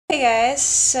Hey guys,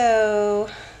 so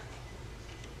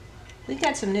we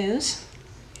got some news.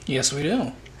 Yes, we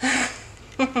do.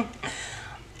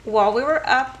 While we were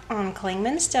up on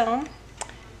Clingman's Dome,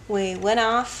 we went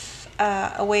off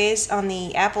a ways on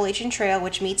the Appalachian Trail,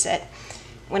 which meets at,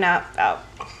 went out about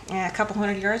a couple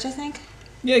hundred yards, I think.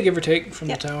 Yeah, give or take from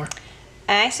Yep. the tower.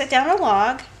 I set down a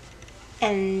log,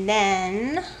 and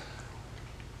then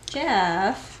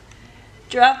Jeff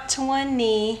dropped to one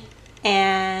knee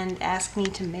and asked me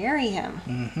to marry him.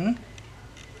 Mm-hmm.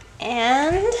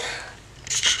 And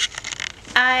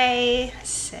I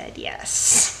said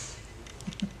yes.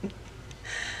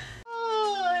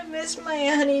 Oh, I miss my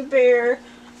honey bear.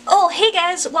 Oh, hey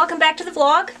guys, welcome back to the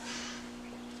vlog.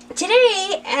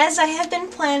 Today, as I have been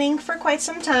planning for quite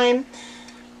some time,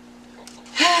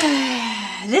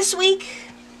 this week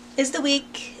is the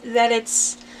week that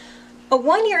it's a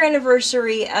 1-year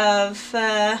anniversary of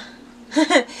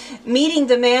meeting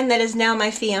the man that is now my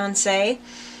fiance.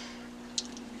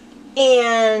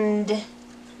 And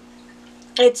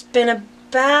it's been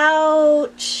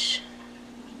about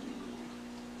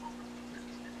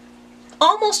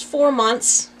almost 4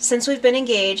 months since we've been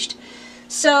engaged.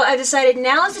 So I decided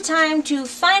now is the time to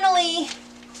finally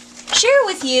share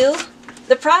with you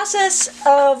the process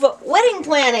of wedding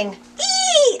planning.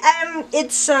 I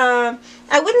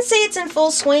wouldn't say it's in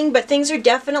full swing, but things are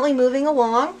definitely moving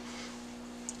along.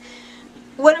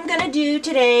 What I'm going to do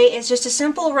today is just a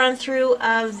simple run through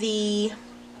of the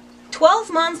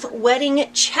 12-month wedding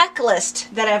checklist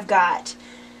that I've got.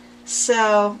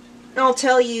 So I'll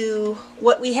tell you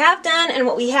what we have done and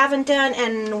what we haven't done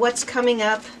and what's coming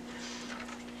up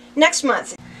next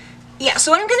month. Yeah, so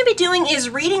what I'm going to be doing is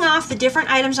reading off the different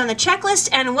items on the checklist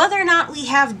and whether or not we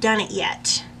have done it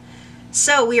yet.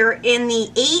 So we are in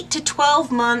the 8 to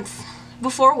 12 month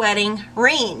before wedding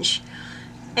range.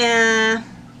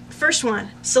 First one,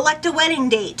 select a wedding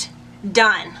date.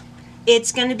 Done.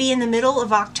 It's going to be in the middle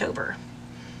of October.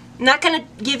 I'm not going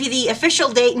to give you the official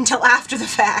date until after the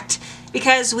fact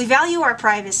because we value our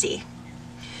privacy.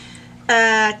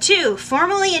 2,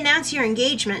 formally announce your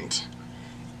engagement.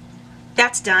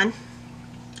 That's done.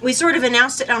 We sort of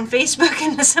announced it on Facebook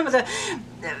and some of the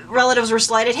relatives were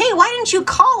slighted. Hey, why didn't you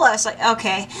call us? Like,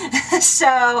 okay.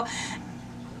 So,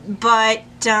 but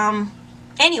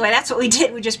anyway, that's what we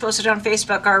did. We just posted on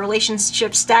Facebook. Our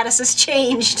relationship status has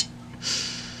changed.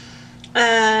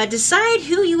 Decide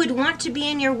who you would want to be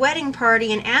in your wedding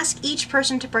party and ask each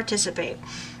person to participate.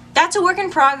 That's a work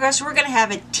in progress. We're going to have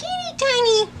a teeny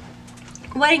tiny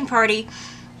wedding party,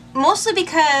 mostly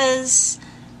because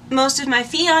most of my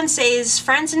fiance's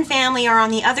friends and family are on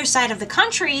the other side of the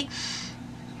country,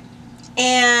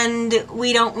 and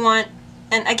we don't want,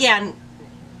 and again,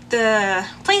 the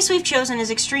place we've chosen is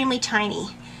extremely tiny,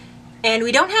 and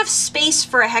we don't have space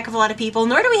for a heck of a lot of people,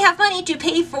 nor do we have money to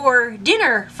pay for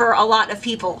dinner for a lot of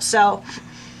people, so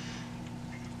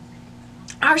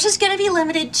ours is going to be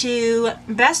limited to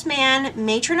best man,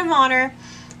 matron of honor,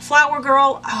 flower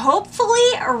girl,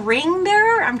 hopefully a ring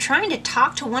bearer. I'm trying to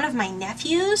talk to one of my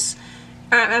nephews.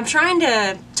 I'm trying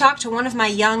to talk to one of my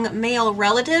young male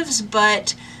relatives,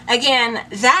 but again,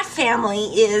 that family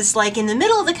is like in the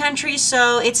middle of the country,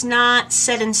 so it's not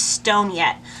set in stone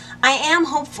yet. I am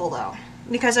hopeful though,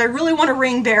 because I really want a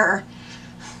ring bearer.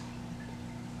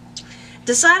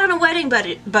 Decide on a wedding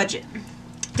budget.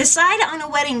 Decide on a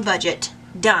wedding budget.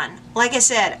 Done. Like I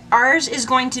said, ours is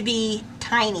going to be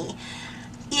tiny.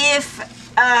 If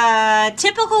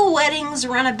typical weddings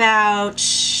run about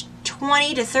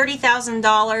 $20,000 to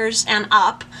 $30,000 and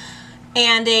up,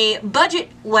 and a budget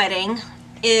wedding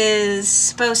is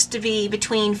supposed to be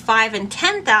between $5,000 and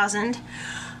 $10,000,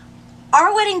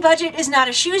 our wedding budget is not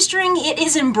a shoestring, it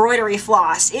is embroidery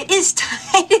floss. It is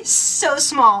so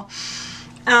small.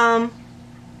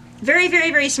 Very,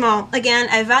 very, very small. Again,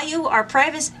 I value our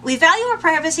privacy. We value our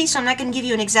privacy, so I'm not going to give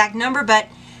you an exact number, but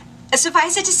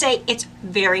suffice it to say, it's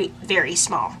very, very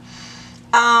small.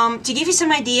 To give you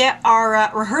some idea,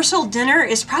 our rehearsal dinner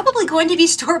is probably going to be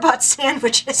store-bought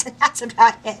sandwiches, and that's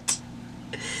about it.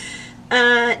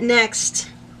 Next,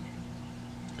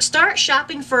 start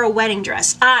shopping for a wedding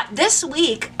dress. This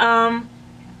week, that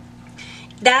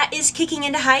is kicking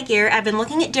into high gear. I've been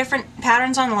looking at different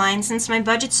patterns online since my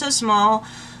budget's so small.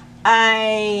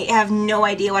 I have no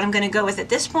idea what I'm going to go with at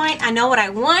this point. I know what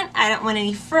I want. I don't want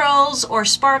any frills or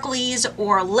sparklies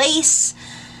or lace.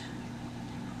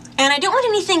 And I don't want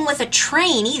anything with a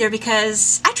train either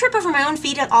because I trip over my own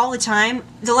feet all the time.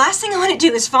 The last thing I want to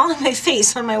do is fall on my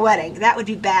face on my wedding. That would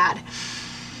be bad.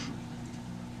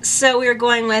 So we're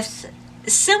going with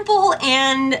simple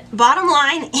and, bottom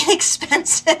line,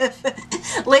 inexpensive.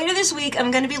 Later this week,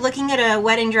 I'm going to be looking at a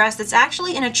wedding dress that's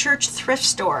actually in a church thrift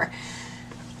store.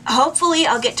 Hopefully,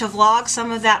 I'll get to vlog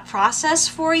some of that process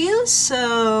for you,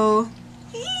 so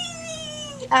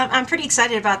I'm pretty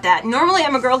excited about that. Normally,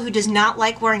 I'm a girl who does not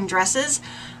like wearing dresses.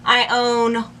 I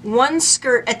own one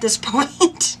skirt at this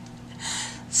point,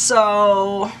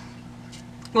 so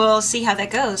we'll see how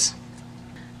that goes.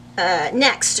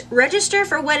 Next, register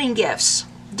for wedding gifts.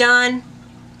 Done.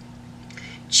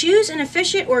 Choose an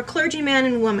officiant or clergyman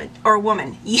and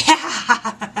woman. Yeah!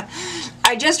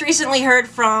 I just recently heard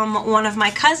from one of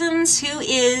my cousins who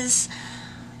is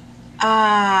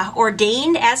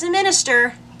ordained as a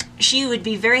minister. She would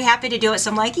be very happy to do it,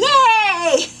 so I'm like,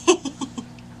 yay!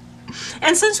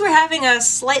 And since we're having a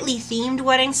slightly themed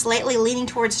wedding, slightly leaning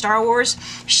towards Star Wars,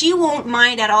 she won't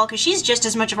mind at all because she's just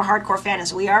as much of a hardcore fan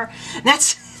as we are.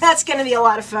 That's going to be a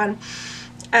lot of fun.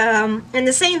 In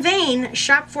the same vein,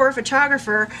 shop for a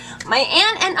photographer. My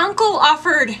aunt and uncle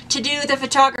offered to do the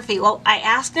photography. Well, I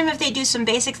asked them if they do some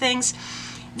basic things.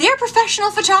 They're professional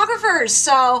photographers,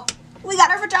 so we got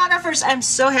our photographers. I'm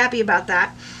so happy about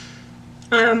that.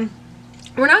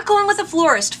 We're not going with a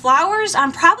florist. Flowers,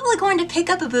 I'm probably going to pick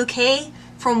up a bouquet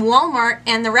from Walmart,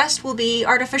 and the rest will be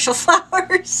artificial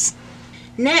flowers.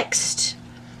 Next,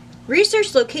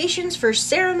 research locations for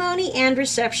ceremony and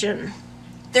reception.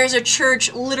 There's a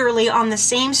church literally on the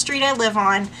same street I live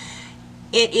on.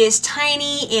 It is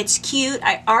tiny, it's cute,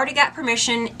 I already got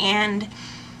permission, and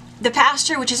the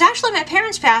pastor, which is actually my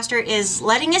parents' pastor, is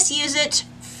letting us use it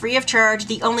free of charge.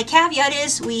 The only caveat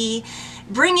is we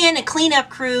bring in a cleanup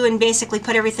crew and basically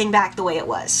put everything back the way it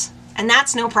was. And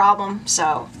that's no problem,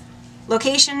 so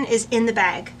location is in the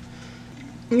bag.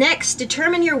 Next,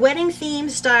 determine your wedding theme,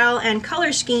 style, and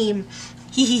color scheme.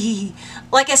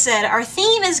 Like I said, our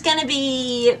theme is going to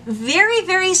be very,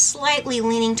 very slightly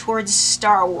leaning towards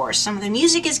Star Wars. Some of the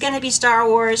music is going to be Star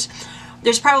Wars.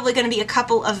 There's probably going to be a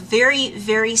couple of very,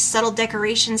 very subtle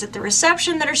decorations at the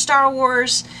reception that are Star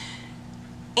Wars.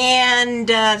 And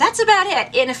that's about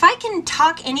it. And if I can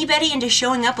talk anybody into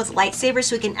showing up with lightsabers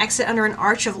so we can exit under an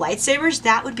arch of lightsabers,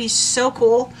 that would be so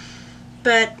cool.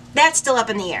 But that's still up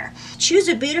in the air. Choose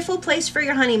a beautiful place for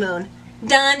your honeymoon.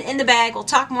 Done, in the bag. We'll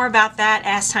talk more about that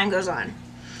as time goes on.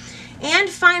 And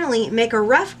finally, make a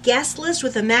rough guest list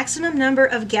with a maximum number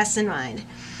of guests in mind.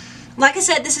 Like I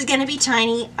said, this is going to be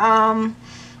tiny.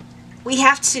 We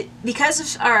have to, because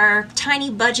of our tiny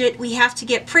budget, we have to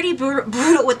get pretty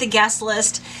brutal with the guest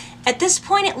list. At this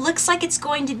point, it looks like it's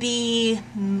going to be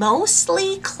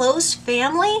mostly close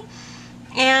family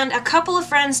and a couple of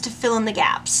friends to fill in the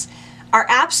gaps. Our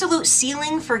absolute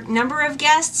ceiling for number of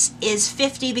guests is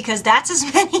 50 because that's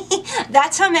as many,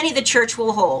 that's how many the church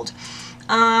will hold.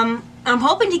 I'm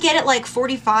hoping to get it like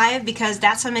 45 because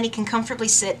that's how many can comfortably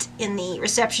sit in the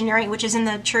reception area, which is in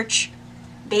the church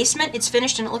basement. It's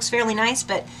finished and it looks fairly nice,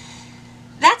 but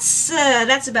that's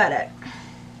about it.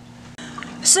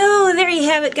 So there you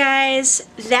have it, guys.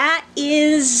 That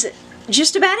is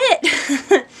just about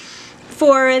it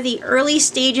for the early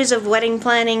stages of wedding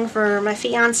planning for my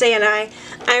fiance and I.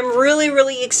 I'm really,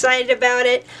 really excited about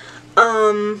it.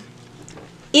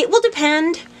 It will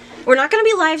depend. We're not going to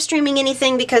be live streaming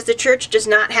anything because the church does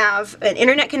not have an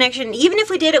internet connection. Even if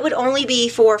we did, it would only be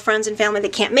for friends and family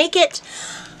that can't make it.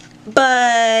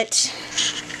 But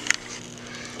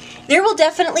there will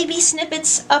definitely be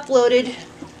snippets uploaded,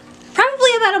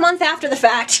 probably about a month after the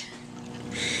fact,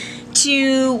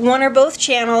 to one or both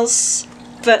channels.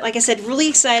 But like I said, really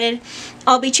excited.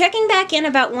 I'll be checking back in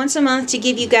about once a month to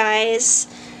give you guys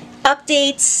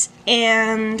updates.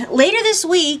 And later this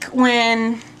week,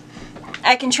 when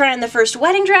I can try on the first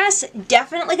wedding dress,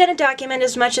 definitely going to document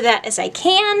as much of that as I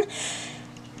can.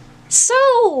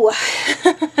 So,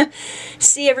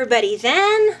 see everybody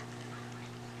then.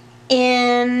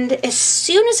 And as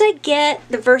soon as I get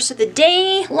the verse of the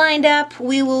day lined up,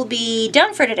 we will be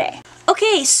done for today.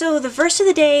 Okay, so the verse of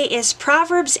the day is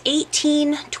Proverbs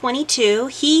 18:22.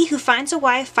 He who finds a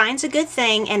wife finds a good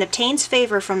thing and obtains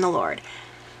favor from the Lord.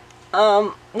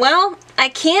 Well, I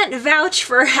can't vouch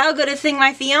for how good a thing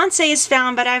my fiance has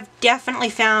found, but I've definitely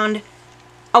found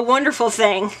a wonderful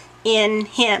thing in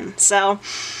him. So,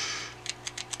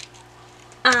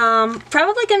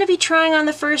 probably going to be trying on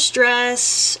the first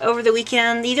dress over the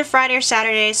weekend, either Friday or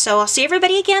Saturday, so I'll see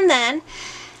everybody again then.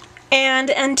 And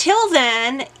until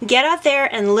then, get out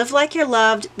there and live like you're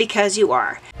loved because you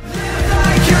are.